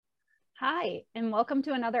Hi, and welcome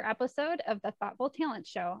to another episode of the Thoughtful Talent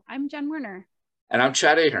Show. I'm Jen Werner. And I'm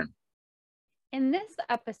Chad Ahern. In this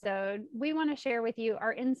episode, we want to share with you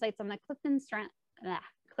our insights on the Clifton Strength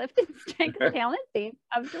Talent theme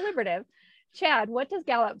of deliberative. Chad, what does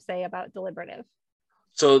Gallup say about deliberative?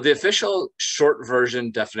 So the official short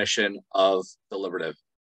version definition of deliberative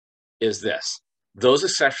is this. Those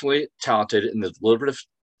exceptionally talented in the deliberative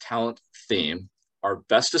talent theme are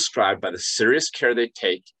best described by the serious care they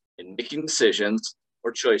take in making decisions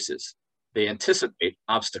or choices. They anticipate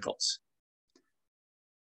obstacles.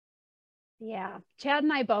 Yeah, Chad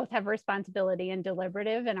and I both have responsibility in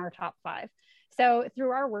deliberative in our top 5. So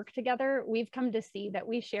through our work together, we've come to see that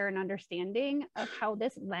we share an understanding of how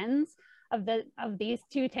this lens of these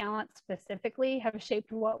two talents specifically have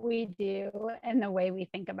shaped what we do and the way we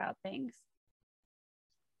think about things.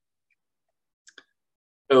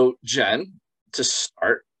 So Jen, to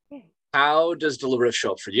start, how does deliberative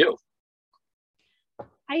show up for you?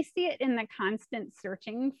 I see it in the constant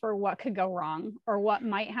searching for what could go wrong or what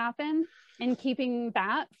might happen and keeping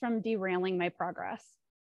that from derailing my progress.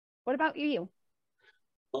 What about you?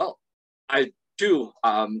 Well, I do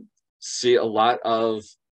see a lot of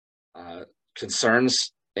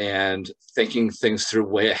concerns and thinking things through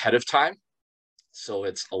way ahead of time. So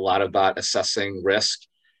it's a lot about assessing risk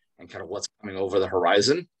and kind of what's coming over the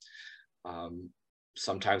horizon.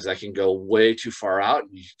 Sometimes that can go way too far out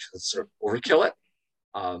and you can sort of overkill it.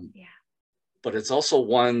 But it's also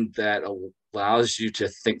one that allows you to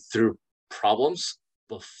think through problems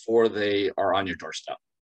before they are on your doorstep.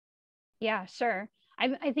 Yeah, sure.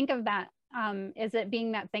 I think of that as it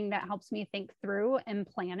being that thing that helps me think through and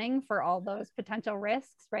planning for all those potential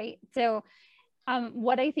risks, right? So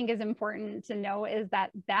what I think is important to know is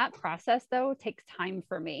that process, though, takes time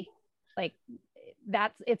for me. Like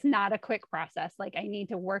it's not a quick process. Like I need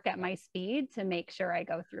to work at my speed to make sure I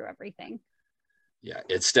go through everything. Yeah,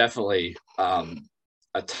 it's definitely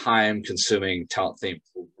a time-consuming talent theme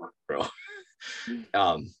to work through.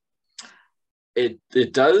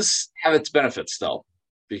 It does have its benefits though,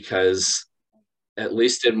 because at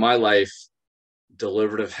least in my life,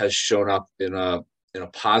 deliberative has shown up in a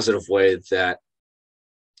positive way that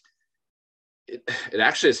it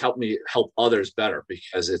actually has helped me help others better,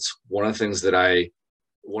 because it's one of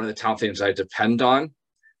the talent themes I depend on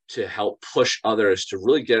to help push others to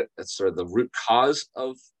really get at sort of the root cause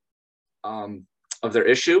of their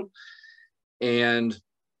issue, and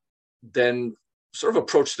then sort of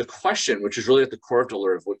approach the question, which is really at the core of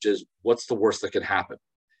deliberative, which is what's the worst that can happen?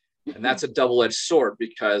 And that's a double-edged sword,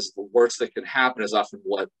 because the worst that can happen is often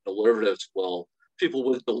what people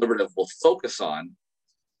with deliberative will focus on.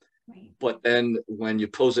 Right. But then when you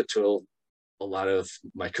pose it to a lot of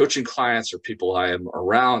my coaching clients or people I am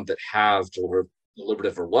around that have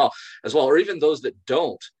deliberative as well, or even those that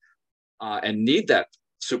don't and need that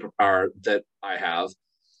superpower that I have,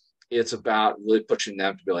 it's about really pushing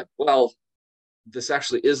them to be like, well, this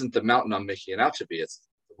actually isn't the mountain I'm making it out to be, it's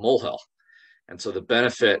the molehill. And so the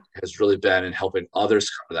benefit has really been in helping others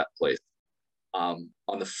come to that place. On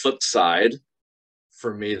the flip side,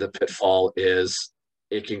 for me, the pitfall is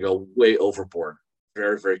it can go way overboard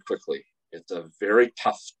very, very quickly. It's a very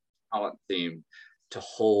tough talent theme to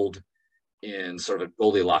hold in sort of a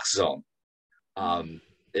Goldilocks zone.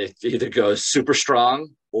 It either goes super strong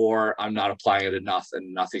or I'm not applying it enough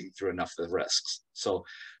and not thinking through enough of the risks. So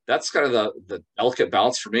that's kind of the delicate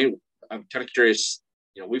balance for me. I'm kind of curious,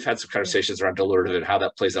 we've had some conversations around deliberative and how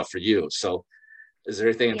that plays out for you. So is there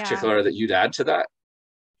anything in particular that you'd add to that?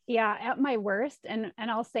 Yeah, at my worst, and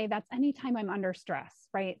I'll say that's anytime I'm under stress,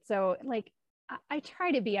 right? So like I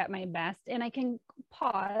try to be at my best, and I can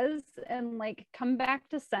pause and like come back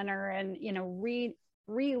to center and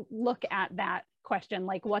re-look at that question,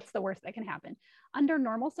 like what's the worst that can happen? Under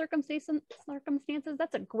normal circumstances,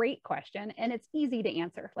 that's a great question, and it's easy to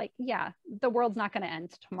answer. Like, yeah, the world's not going to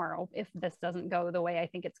end tomorrow if this doesn't go the way I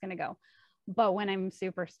think it's going to go. But when I'm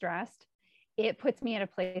super stressed, it puts me in a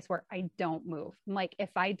place where I don't move. Like if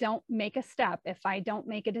I don't make a step, if I don't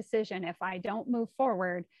make a decision, if I don't move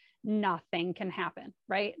forward, nothing can happen,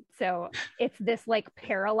 right? So it's this like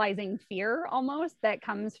paralyzing fear almost that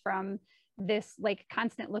comes from this like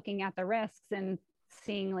constant looking at the risks and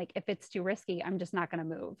seeing like if it's too risky, I'm just not going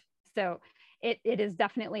to move. So it is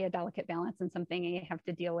definitely a delicate balance and something I have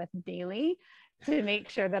to deal with daily to make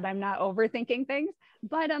sure that I'm not overthinking things.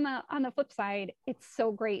 But on the flip side, it's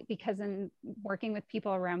so great because in working with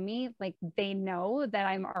people around me, like they know that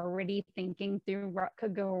I'm already thinking through what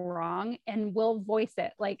could go wrong and will voice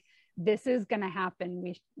it. Like this is going to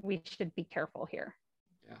happen. We should be careful here.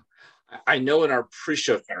 Yeah, I know in our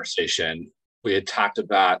pre-show conversation, we had talked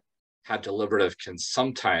about how deliberative can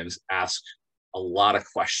sometimes ask a lot of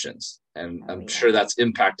questions. And Oh, I'm yeah. sure that's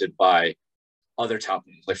impacted by other talent.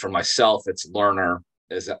 Like for myself, it's learner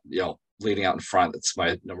is, leading out in front. It's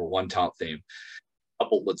my number one talent theme.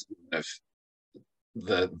 Coupled with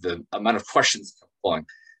the amount of questions flowing. I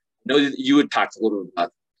know that you had talked a little bit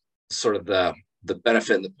about sort of the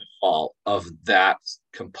benefit and the pitfall of that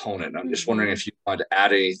component. I'm just wondering if you wanted to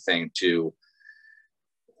add anything to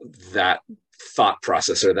that thought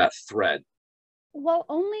process or that thread. Well,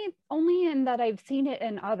 only in that I've seen it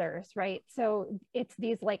in others, right? So it's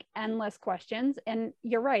these like endless questions. And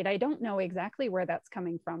you're right, I don't know exactly where that's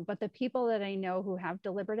coming from, but the people that I know who have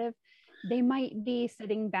deliberative, they might be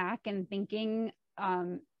sitting back and thinking,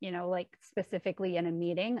 like specifically in a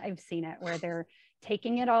meeting, I've seen it where they're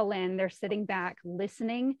taking it all in, they're sitting back,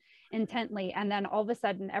 listening intently, and then all of a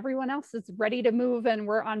sudden everyone else is ready to move and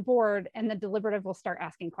we're on board, and the deliberative will start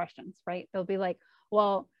asking questions, right? They'll be like,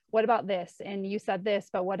 well, what about this? And you said this,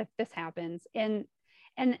 but what if this happens? And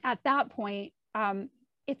at that point,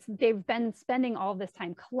 they've been spending all this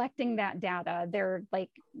time collecting that data. They're like,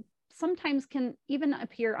 sometimes can even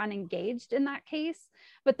appear unengaged in that case,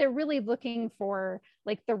 but they're really looking for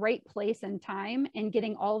like the right place and time and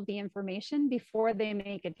getting all of the information before they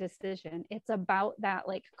make a decision. It's about that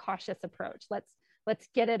like cautious approach. Let's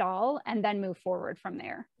get it all and then move forward from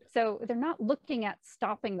there. So they're not looking at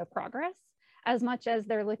stopping the progress as much as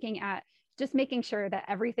they're looking at just making sure that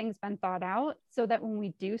everything's been thought out so that when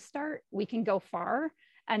we do start, we can go far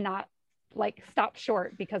and not like stop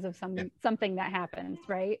short because of something that happens,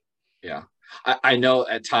 right? Yeah. I know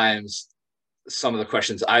at times some of the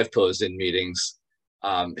questions I've posed in meetings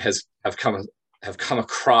have come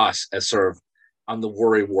across as sort of I'm the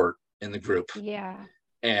worry wart in the group. Yeah.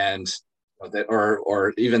 And that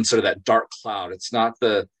or even sort of that dark cloud. It's not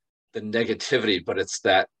the negativity, but it's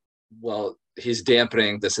that, well, he's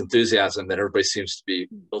dampening this enthusiasm that everybody seems to be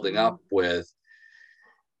building up with,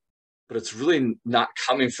 but it's really not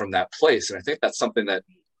coming from that place. And I think that's something that,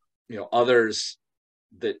 others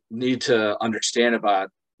that need to understand about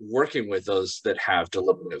working with those that have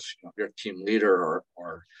deliberative, if you're a team leader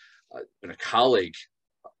or a colleague,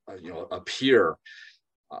 a peer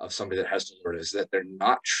of somebody that has deliberative, is that they're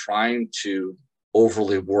not trying to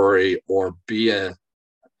overly worry or be a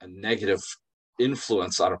negative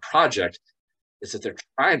influence on a project. Is that they're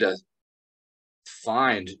trying to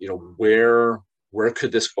find, where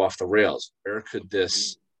could this go off the rails? Where could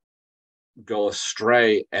this go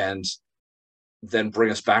astray? And then bring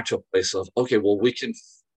us back to a place of, okay, well, we can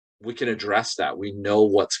address that. We know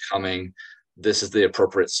what's coming. This is the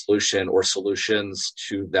appropriate solution or solutions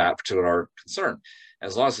to that particular concern.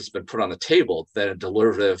 As long as it's been put on the table, then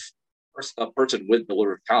a person with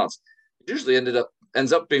deliberative talents usually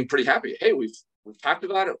ends up being pretty happy. Hey, we've talked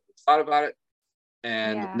about it, we've thought about it,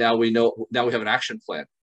 and now we have an action plan.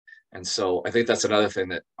 And so I think that's another thing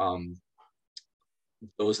that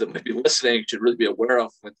those that might be listening should really be aware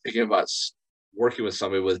of when thinking about working with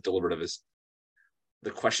somebody with deliberative. Is the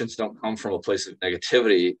questions don't come from a place of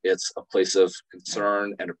negativity. It's a place of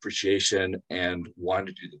concern and appreciation and wanting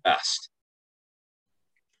to do the best.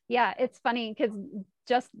 Yeah, it's funny because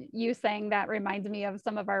just you saying that reminds me of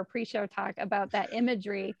some of our pre-show talk about that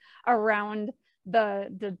imagery around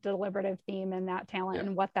the deliberative theme and that talent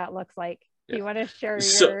and what that looks like. Do you want to share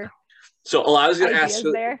your so I was going to ask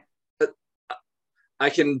you there? I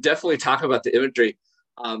can definitely talk about the imagery.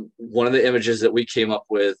 One of the images that we came up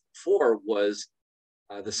with was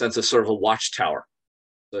the sense of sort of a watchtower.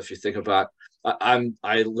 So if you think about,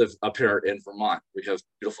 I live up here in Vermont. We have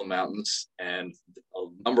beautiful mountains, and a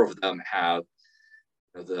number of them have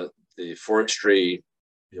the forestry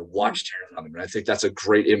watchtowers on them. And I think that's a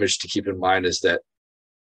great image to keep in mind, is that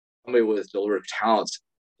somebody with deliberative talents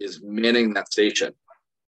is manning that station.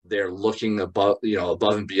 They're looking above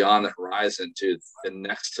and beyond the horizon to the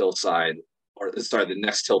next hillside, the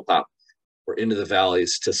next hilltop, or into the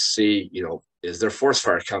valleys to see, is there forest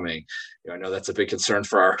fire coming? I know that's a big concern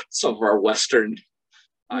for some of our Western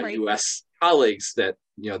U.S. colleagues that,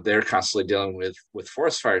 they're constantly dealing with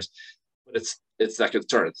forest fires. But it's that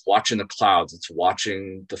concern. It's watching the clouds. It's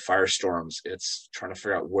watching the firestorms. It's trying to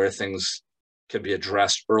figure out where things can be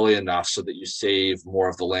addressed early enough so that you save more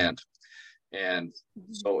of the land. And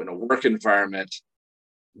so in a work environment,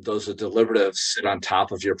 those with deliberative sit on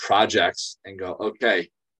top of your projects and go, okay,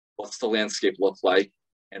 what's the landscape look like?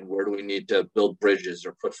 And where do we need to build bridges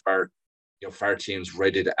or put fire teams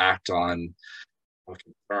ready to act on a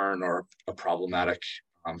concern or a problematic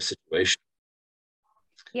situation?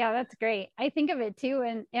 Yeah, that's great. I think of it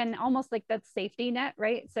too, and almost like that safety net,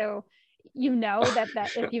 right? So you know that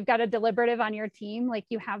if you've got a deliberative on your team, like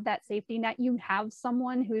you have that safety net, you have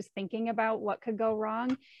someone who's thinking about what could go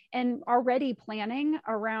wrong and already planning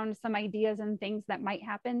around some ideas and things that might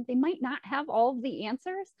happen. They might not have all of the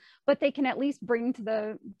answers, but they can at least bring to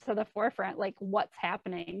the forefront like what's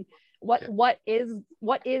happening, what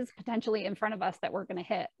is potentially in front of us that we're going to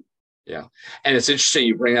hit. Yeah. And it's interesting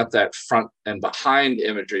you bring up that front and behind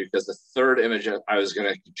imagery, because the third image I was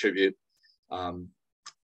going to contribute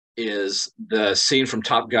is the scene from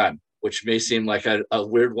Top Gun, which may seem like a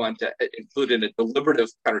weird one to include in a deliberative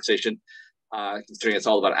conversation, considering it's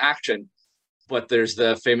all about action. But there's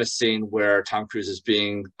the famous scene where Tom Cruise is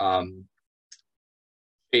being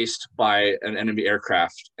chased by an enemy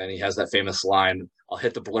aircraft, and he has that famous line, I'll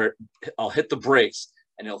hit the brakes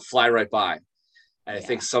and he'll fly right by. And I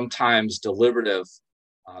think sometimes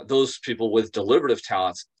those people with deliberative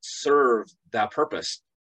talents serve that purpose.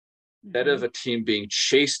 Instead of a team being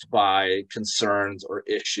chased by concerns or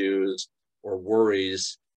issues or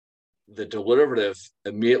worries, the deliberative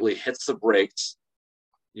immediately hits the brakes,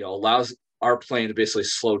 allows our plane to basically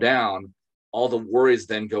slow down. All the worries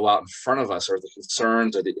then go out in front of us, or the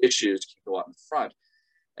concerns or the issues can go out in front.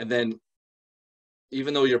 And then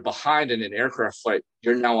even though you're behind in an aircraft flight,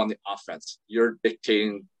 you're now on the offense. You're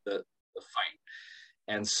dictating the fight.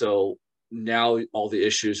 And so now all the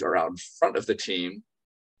issues are out in front of the team,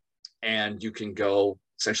 and you can go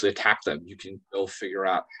essentially attack them. You can go figure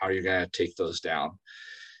out how you're going to take those down.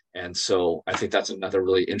 And so I think that's another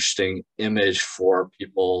really interesting image for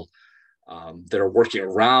people that are working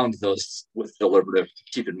around those with deliberative to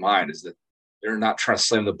keep in mind, is that they're not trying to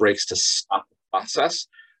slam the brakes to stop the process.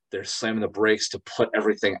 They're slamming the brakes to put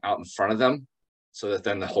everything out in front of them so that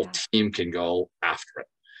then the whole team can go after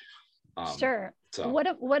it. Sure. So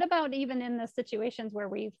what about even in the situations where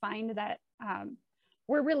we find that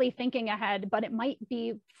we're really thinking ahead, but it might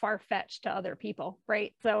be far-fetched to other people,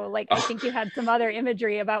 right? So like, I think you had some other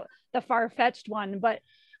imagery about the far-fetched one, but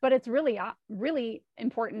it's really, really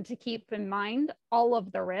important to keep in mind all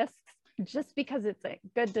of the risks, just because it's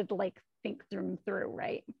good to like think them through,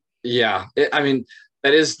 right? Yeah. I mean,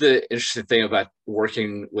 that is the interesting thing about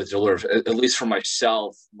working with deliberative. At least for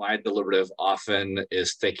myself, my deliberative often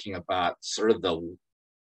is thinking about sort of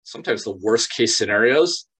sometimes the worst case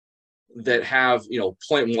scenarios that have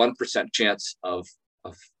 0.1% chance of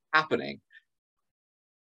happening,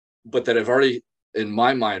 but that have already, in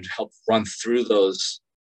my mind, helped run through those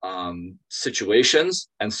situations.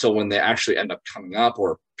 And so when they actually end up coming up,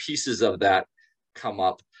 or pieces of that come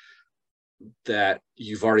up, that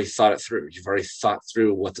you've already thought it through. You've already thought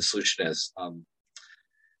through what the solution is.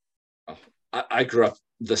 I grew up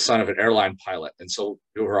the son of an airline pilot, and so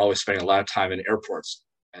we were always spending a lot of time in airports.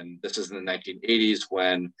 And this is in the 1980s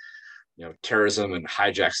when terrorism and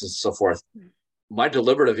hijacks and so forth. My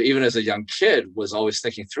deliberative, even as a young kid, was always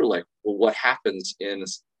thinking through like, well, what happens in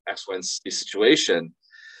X, Y, and Z situation?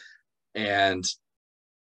 And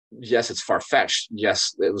yes, it's far-fetched.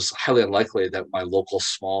 Yes, it was highly unlikely that my local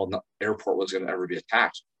small airport was going to ever be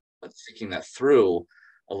attacked. But thinking that through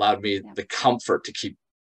allowed me the comfort to keep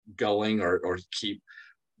going or keep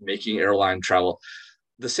making airline travel.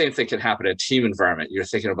 The same thing can happen in a team environment. You're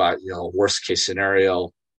thinking about, worst case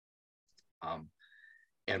scenario,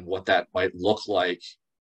 and what that might look like,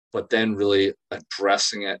 but then really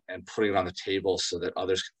addressing it and putting it on the table so that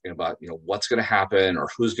others can think about, what's going to happen or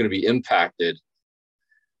who's going to be impacted.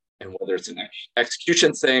 And whether it's an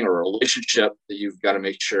execution thing or a relationship that you've got to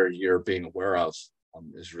make sure you're being aware of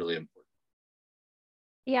is really important.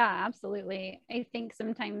 Yeah, absolutely. I think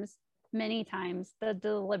many times, the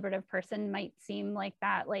deliberative person might seem like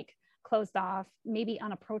that, like closed off, maybe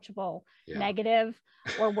unapproachable, negative,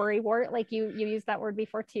 or worry wart, like you used that word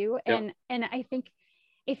before too. And I think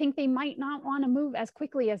they might not want to move as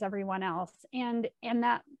quickly as everyone else. And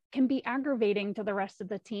that can be aggravating to the rest of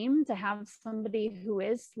the team to have somebody who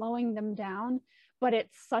is slowing them down. But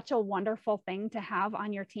it's such a wonderful thing to have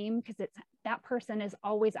on your team, because that person is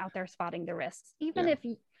always out there spotting the risks. Even if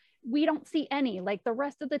we don't see any, like the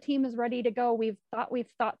rest of the team is ready to go. We've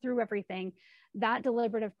thought through everything. That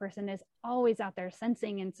deliberative person is always out there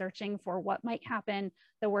sensing and searching for what might happen,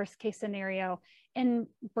 the worst case scenario, and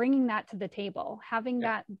bringing that to the table, having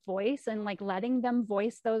that voice and like letting them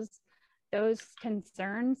voice those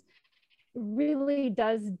concerns really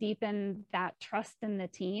does deepen that trust in the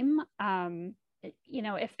team.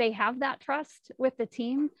 If they have that trust with the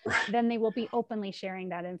team, then they will be openly sharing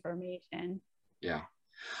that information. Yeah.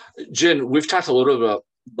 Jen, we've talked a little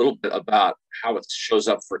bit about how it shows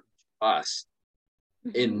up for us.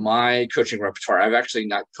 In my coaching repertoire, I've actually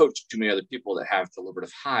not coached too many other people that have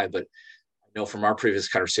deliberative high, but I know from our previous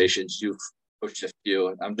conversations, you've coached a few.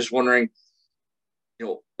 And I'm just wondering,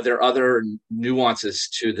 are there other nuances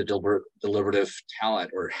to the deliberative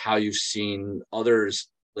talent, or how you've seen others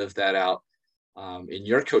live that out in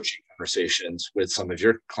your coaching conversations with some of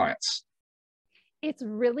your clients? It's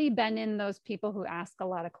really been in those people who ask a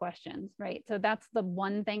lot of questions, right? So that's the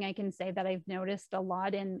one thing I can say that I've noticed a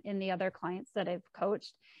lot in the other clients that I've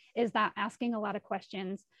coached, is that asking a lot of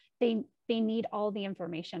questions, they need all the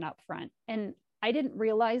information up front. And I didn't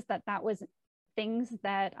realize that that was things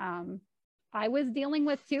that I was dealing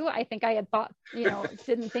with too. I think I had thought,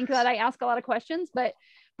 didn't think that I ask a lot of questions, but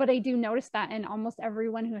I do notice that in almost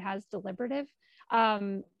everyone who has deliberative.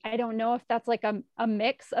 I don't know if that's like a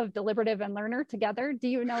mix of deliberative and learner together. Do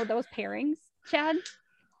you know those pairings, Chad?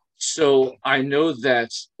 So I know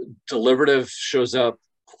that deliberative shows up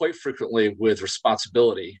quite frequently with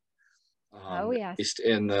responsibility. Oh, At yes. least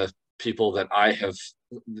in the people that I have,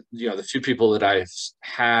 the few people that I've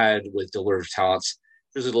had with deliberative talents,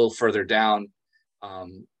 there's a little further down.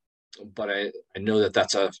 But I know that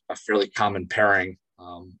that's a fairly common pairing.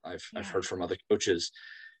 I've heard from other coaches.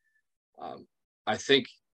 I think,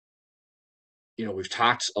 we've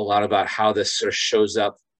talked a lot about how this sort of shows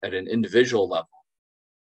up at an individual level.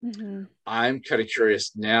 Mm-hmm. I'm kind of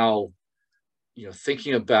curious now,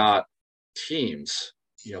 thinking about teams.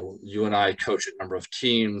 You and I coach a number of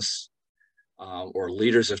teams or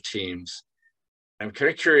leaders of teams. I'm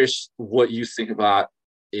kind of curious what you think about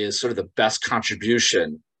is sort of the best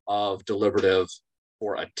contribution of deliberative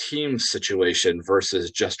for a team situation versus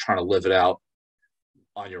just trying to live it out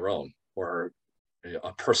on your own, or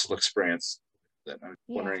a personal experience. That I'm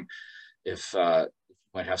wondering if you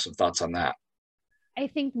might have some thoughts on that. I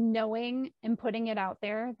think knowing and putting it out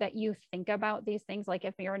there that you think about these things, like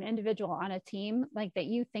if you're an individual on a team, like that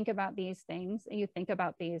you think about these things and you think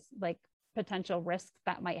about these like potential risks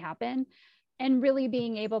that might happen, and really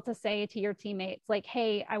being able to say to your teammates, like,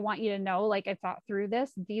 hey, I want you to know, like, I thought through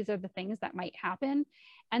this, these are the things that might happen.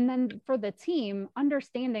 And then for the team,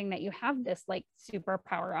 understanding that you have this like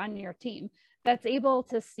superpower on your team that's able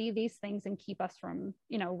to see these things and keep us from,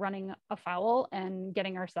 running afoul and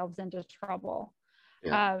getting ourselves into trouble.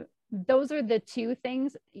 Those are the two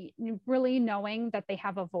things, really knowing that they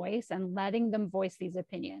have a voice and letting them voice these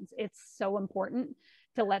opinions. It's so important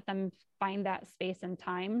to let them find that space and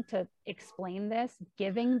time to explain this,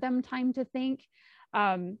 giving them time to think.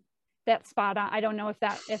 That's spot on. I don't know if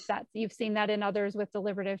that you've seen that in others with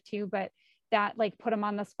deliberative too, but that like put them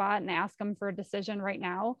on the spot and ask them for a decision right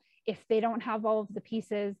now. If they don't have all of the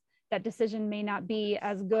pieces, that decision may not be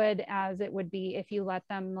as good as it would be if you let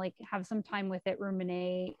them like have some time with it,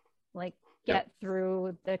 ruminate, like get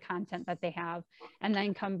through the content that they have, and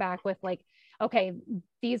then come back with like, okay,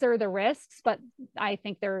 these are the risks, but I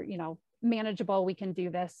think they're, manageable. We can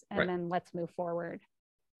do this. And then let's move forward.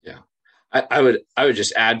 Yeah. I would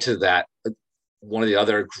just add to that. One of the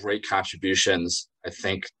other great contributions I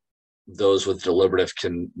think those with deliberative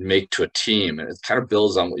can make to a team, and it kind of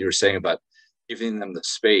builds on what you were saying about giving them the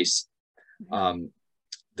space. Mm-hmm.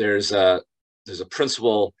 There's a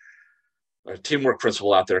principle, a teamwork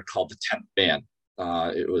principle out there called the 10th man.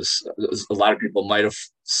 It was a lot of people might have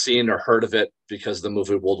seen or heard of it because of the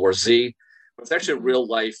movie World War Z. But it's actually a real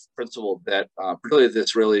life principle that particularly the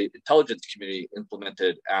Israeli intelligence community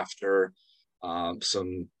implemented after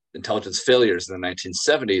some intelligence failures in the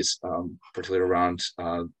 1970s, particularly around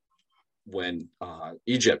when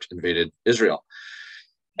Egypt invaded Israel.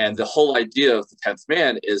 And the whole idea of the 10th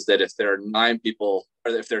man is that if there are 9 people,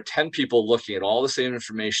 or if there are 10 people looking at all the same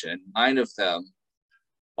information, 9 of them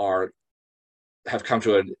have come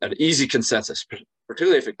to an easy consensus,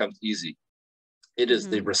 particularly if it comes easy. It is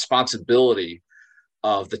the responsibility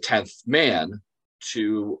of the 10th man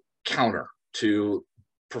to counter, to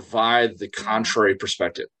provide the contrary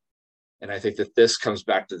perspective. And I think that this comes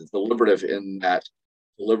back to the deliberative, in that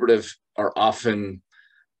deliberative are often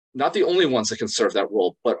not the only ones that can serve that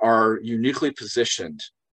role, but are uniquely positioned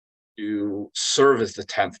to serve as the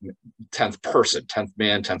 10th person, 10th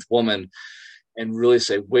man, 10th woman, and really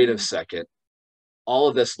say, wait a second, all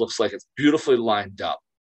of this looks like it's beautifully lined up.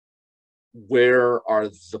 Where are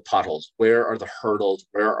the potholes? Where are the hurdles?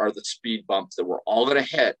 Where are the speed bumps that we're all going to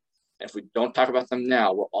hit? And if we don't talk about them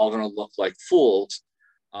now, we're all going to look like fools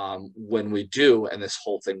when we do, and this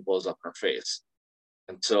whole thing blows up in our face.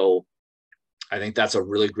 And so I think that's a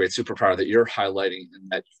really great superpower that you're highlighting, and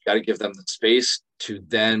that you've got to give them the space to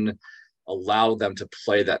then allow them to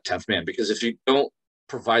play that 10th man. Because if you don't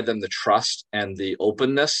provide them the trust and the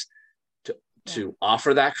openness to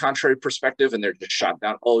offer that contrary perspective, and they're just shot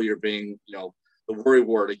down, oh, you're being, the worry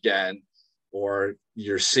ward again, or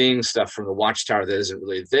you're seeing stuff from the watchtower that isn't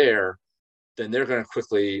really there, then they're going to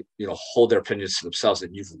quickly, hold their opinions to themselves,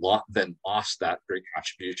 and you've then lost that great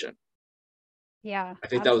contribution. Yeah, I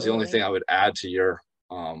think that was the only absolutely. thing I would add to your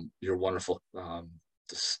wonderful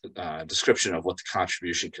description of what the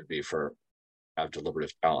contribution could be for have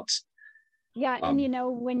deliberative talents. Yeah.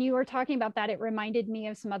 And when you were talking about that, it reminded me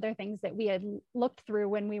of some other things that we had looked through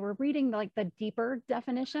when we were reading the deeper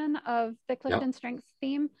definition of the Clifton Yep. Strengths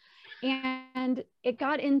theme. And it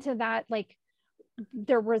got into that,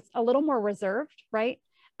 there was a little more reserved, right?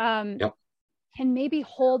 Yep. Can maybe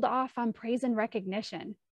hold off on praise and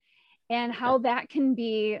recognition, and how that can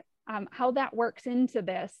be, how that works into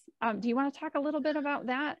this. Do you want to talk a little bit about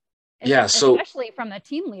that? Yeah. So, especially from the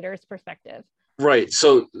team leader's perspective. right.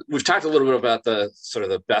 So we've talked a little bit about the sort of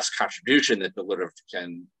the best contribution that deliberative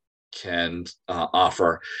can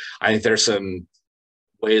offer. I think there's some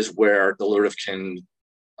ways where deliberative can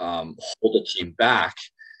hold a team back.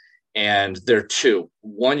 And there are two.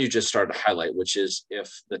 One you just started to highlight, which is if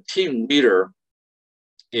the team leader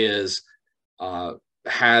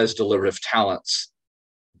has deliberative talents,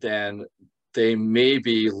 then they may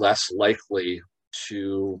be less likely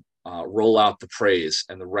to roll out the praise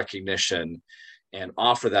and the recognition and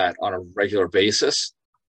offer that on a regular basis.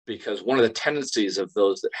 Because one of the tendencies of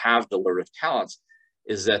those that have deliberative talents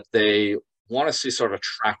is that they want to see sort of a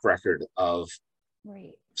track record of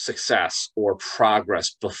success or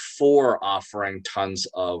progress before offering tons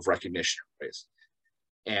of recognition and praise.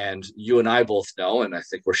 And you and I both know, and I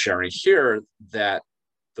think we're sharing here, that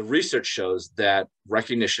the research shows that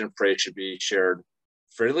recognition and praise should be shared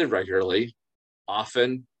fairly regularly,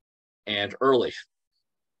 often, and early.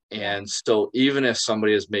 And so even if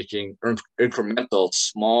somebody is making incremental,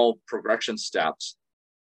 small progression steps,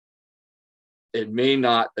 it may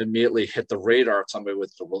not immediately hit the radar of somebody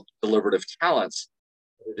with deliberative talents.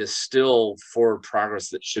 It is still forward progress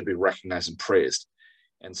that should be recognized and praised.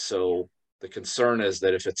 And so the concern is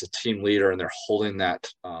that if it's a team leader and they're holding that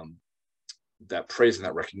that praise and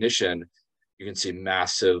that recognition, you can see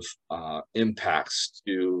massive impacts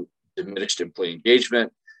to diminished employee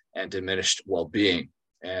engagement and diminished well-being.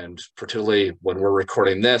 And particularly when we're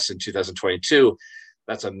recording this in 2022,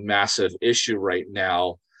 that's a massive issue right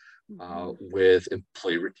now with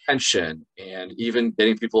employee retention and even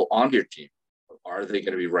getting people onto your team. Are they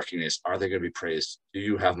going to be recognized? Are they going to be praised? Do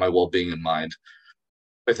you have my well-being in mind?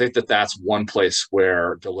 I think that that's one place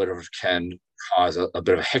where deliberative can cause a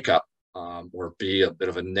bit of a hiccup or be a bit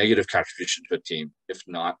of a negative contribution to a team, if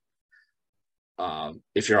not,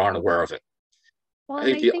 if you aren't aware of it. Well,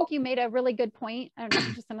 I think you made a really good point. I'm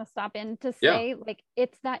just going to stop in to say,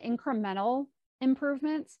 it's that incremental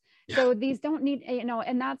improvements. So these don't need,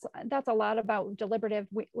 and that's a lot about deliberative.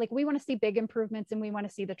 We want to see big improvements and we want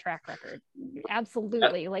to see the track record.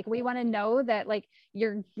 Absolutely. We want to know that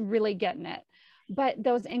you're really getting it. But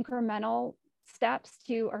those incremental steps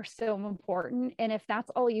too are so important. And if that's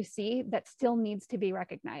all you see, that still needs to be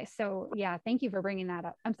recognized. So thank you for bringing that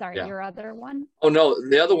up. I'm sorry, your other one? Oh no,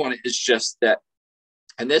 the other one is just that,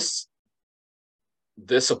 and this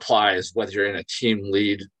applies whether you're in a team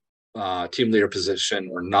leader position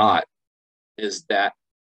or not, is that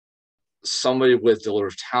somebody with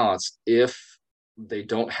deliberative talents, if they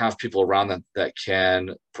don't have people around them that can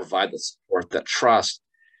provide the support, that trust,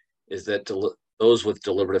 is that those with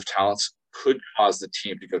deliberative talents could cause the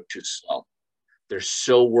team to go too slow. They're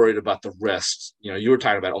so worried about the risks. You were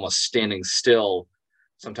talking about almost standing still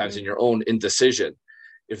sometimes in your own indecision.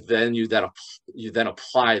 If then you then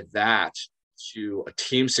apply that to a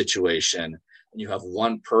team situation and you have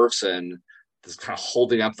one person that's kind of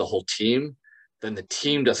holding up the whole team, then the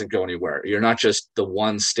team doesn't go anywhere. You're not just the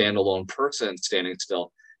one standalone person standing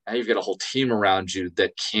still. Now you've got a whole team around you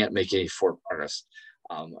that can't make any forward progress.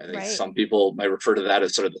 I think some people might refer to that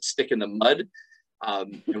as sort of the stick in the mud.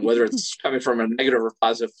 And whether it's coming from a negative or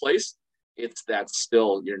positive place, it's that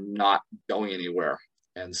still you're not going anywhere.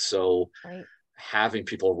 And so having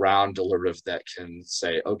people around deliberative that can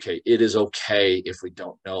say, okay, it is okay if we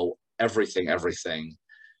don't know everything,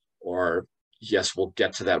 or yes, we'll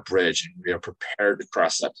get to that bridge and we are prepared to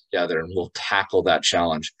cross that together and we'll tackle that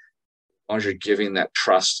challenge. As long as you're giving that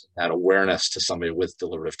trust, that awareness to somebody with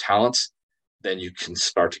deliberative talents, then you can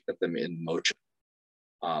start to get them in motion.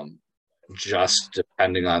 Just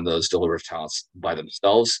depending on those deliberative talents by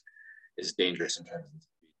themselves is dangerous in terms of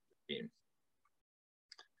the team.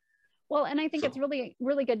 Well, and I think it's really,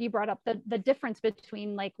 really good you brought up the difference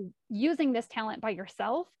between using this talent by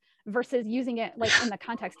yourself versus using it in the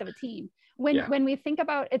context of a team. When we think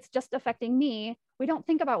about it's just affecting me, we don't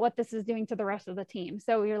think about what this is doing to the rest of the team.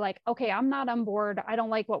 So you're like, okay, I'm not on board. I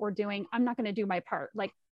don't like what we're doing. I'm not going to do my part.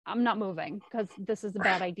 I'm not moving because this is a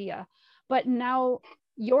bad idea. But now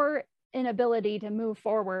you're inability to move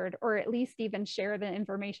forward, or at least even share the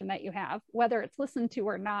information that you have, whether it's listened to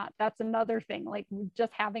or not. That's another thing, like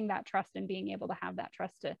just having that trust and being able to have that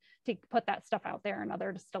trust to put that stuff out there and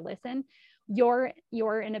others to listen. Your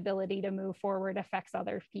inability to move forward affects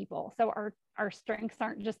other people. So our strengths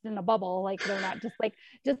aren't just in a bubble, like they're not just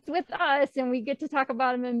with us and we get to talk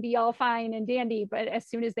about them and be all fine and dandy, but as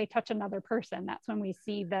soon as they touch another person, that's when we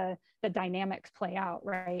see the dynamics play out,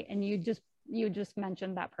 right? And you just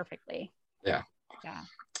mentioned that perfectly. Yeah.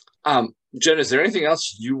 Jen, is there anything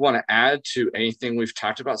else you want to add to anything we've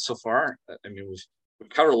talked about so far? I mean, we've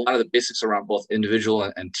covered a lot of the basics around both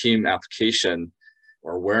individual and team application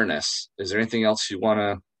or awareness. Is there anything else you want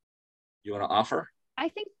to offer? I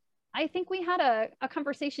think we had a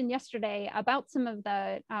conversation yesterday about some of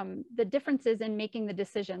the differences in making the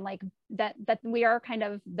decision, like that we are kind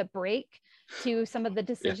of the break to some of the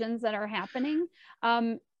decisions that are happening,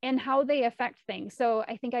 and how they affect things. So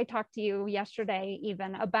I think I talked to you yesterday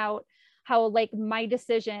even about how, like, my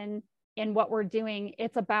decision and what we're doing,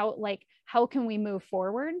 it's about like, how can we move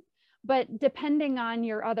forward? But depending on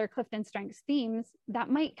your other Clifton Strengths themes, that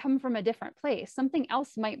might come from a different place. Something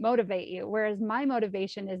else might motivate you. Whereas my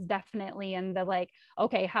motivation is definitely in the like,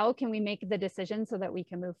 okay, how can we make the decision so that we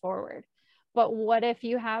can move forward? But what if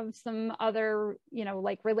you have some other,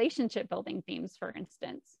 like relationship building themes, for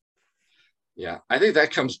instance? Yeah, I think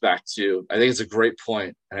that comes back to, I think it's a great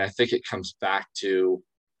point. And I think it comes back to,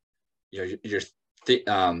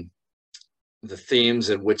 the themes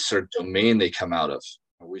and which sort of domain they come out of.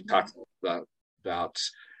 We talked about,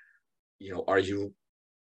 are you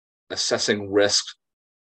assessing risk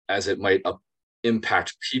as it might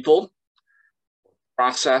impact people,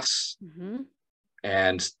 process? Mm-hmm.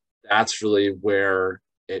 And that's really where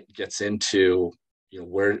it gets into,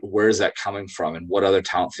 where is that coming from and what other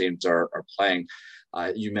talent themes are playing.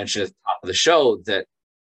 You mentioned at the top of the show that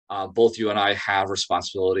both you and I have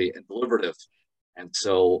responsibility and deliberative. And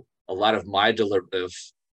so a lot of my deliberative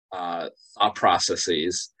thought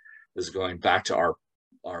processes is going back to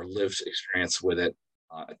our lived experience with it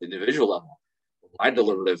at the individual level. My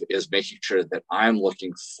deliberative is making sure that I'm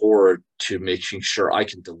looking forward to making sure I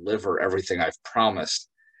can deliver everything I've promised.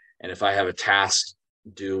 And if I have a task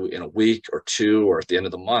due in a week or two or at the end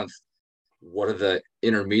of the month, what are the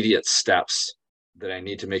intermediate steps that I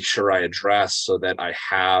need to make sure I address so that I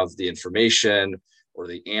have the information or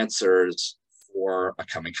the answers for a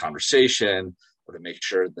coming conversation, or to make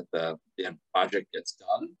sure that the end project gets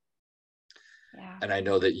done. Yeah. And I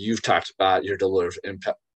know that you've talked about your deliberative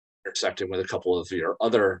impact intersecting with a couple of your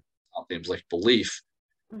other themes like belief,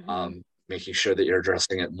 making sure that you're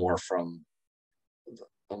addressing it more from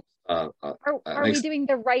are we doing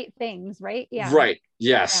the right things, right? Yeah. Right.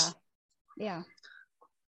 Yes. Yeah.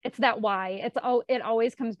 It's that why. It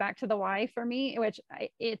always comes back to the why for me, which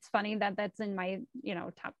it's funny that that's in my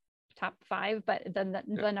top 5, but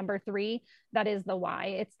the number 3, that is the why.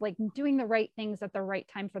 It's like doing the right things at the right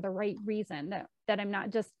time for the right reason, that I'm not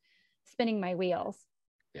just spinning my wheels.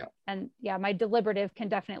 Yeah. And my deliberative can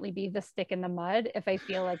definitely be the stick in the mud if I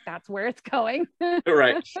feel like that's where it's going.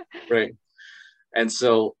 Right. And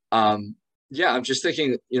so I'm just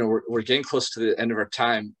thinking, we're getting close to the end of our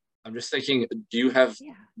time. I'm just thinking, do you have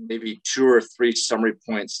maybe 2 or 3 summary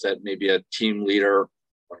points that maybe a team leader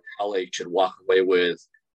or colleague should walk away with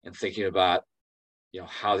and thinking about,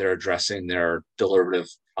 how they're addressing their deliberative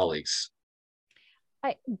colleagues?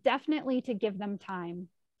 Definitely to give them time.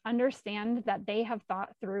 Understand that they have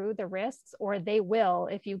thought through the risks, or they will,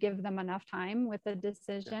 if you give them enough time with the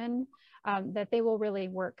decision, that they will really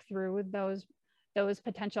work through those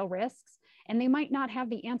potential risks. And they might not have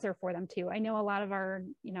the answer for them too. I know a lot of our,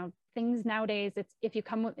 things nowadays, it's if you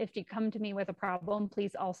come to me with a problem,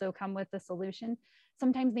 please also come with the solution.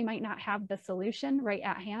 Sometimes they might not have the solution right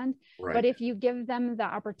at hand, but if you give them the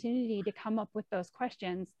opportunity to come up with those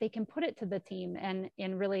questions, they can put it to the team and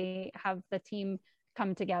really have the team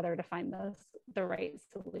come together to find the right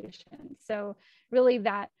solution. So really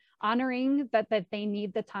that honoring that they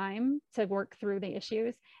need the time to work through the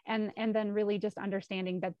issues, and then really just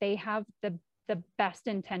understanding that they have the best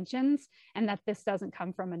intentions and that this doesn't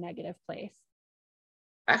come from a negative place.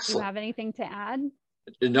 Excellent. Do you have anything to add?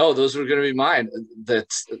 No, those were going to be mine.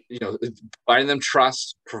 That's, providing them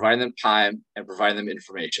trust, providing them time, and providing them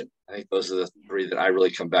information. I think those are the 3 that I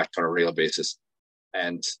really come back to on a regular basis.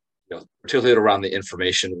 And particularly around the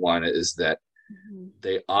information one is that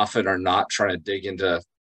they often are not trying to dig into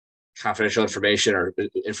confidential information or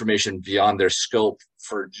information beyond their scope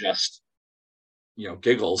for just,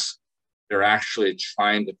 giggles. They're actually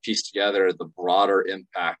trying to piece together the broader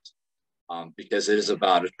impact, because it is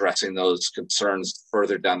about addressing those concerns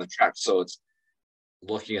further down the track. So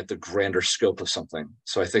looking at the grander scope of something.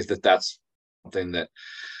 So I think that that's something that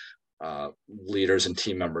leaders and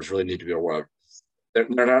team members really need to be aware of. They're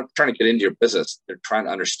not trying to get into your business. They're trying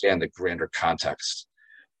to understand the grander context.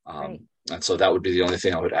 Right. And so that would be the only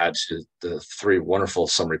thing I would add to the 3 wonderful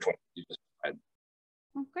summary points you just provided.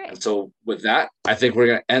 Oh, great. And so with that, I think we're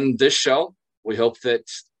going to end this show. We hope that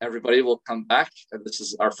everybody will come back. And this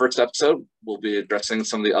is our first episode. We'll be addressing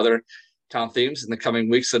some of the other town themes in the coming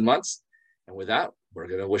weeks and months. And with that, we're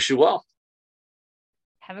going to wish you well.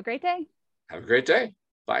 Have a great day. Have a great day.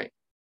 Bye.